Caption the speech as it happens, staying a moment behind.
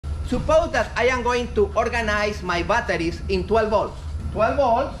Suppose that I am going to organize my batteries in 12 volts. 12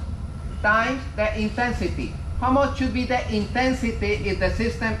 volts times the intensity. How much should be the intensity if the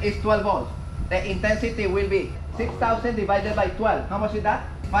system is 12 volts? The intensity will be 6,000 divided by 12. How much is that?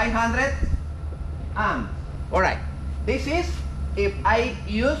 500 amps. All right. This is if I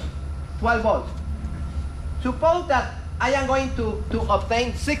use 12 volts. Suppose that I am going to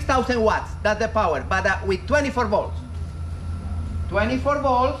obtain 6,000 watts. That's the power, but with 24 volts. 24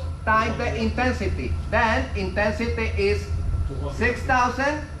 volts times the intensity. Then intensity is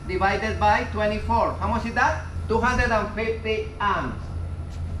 6,000 divided by 24. How much is that? 250 amps.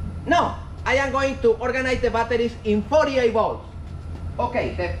 Now, I am going to organize the batteries in 48 volts.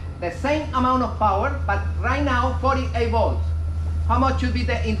 Okay, the same amount of power, but right now 48 volts. How much should be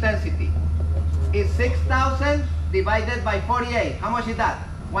the intensity? It's 6,000 divided by 48. How much is that?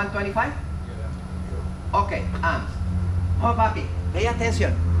 125? Okay, amps. Oh, papi, pay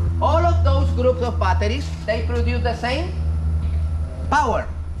attention. All of those groups of batteries, they produce the same power.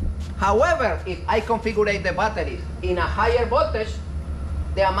 However, if I configure the batteries in a higher voltage,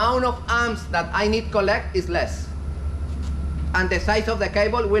 the amount of amps that I need to collect is less. And the size of the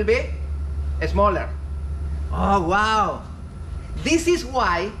cable will be smaller. Oh, wow. This is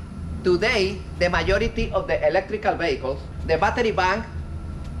why today the majority of the electrical vehicles, the battery bank,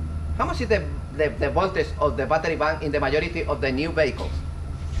 how much is the voltage of the battery bank in the majority of the new vehicles?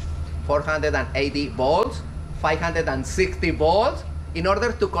 480 volts, 560 volts, in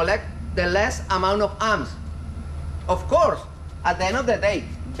order to collect the less amount of amps. Of course, at the end of the day,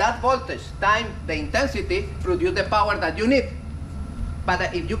 that voltage times the intensity produce the power that you need.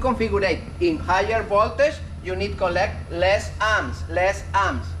 But if you configure it in higher voltage, you need to collect less amps,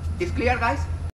 Is clear, guys?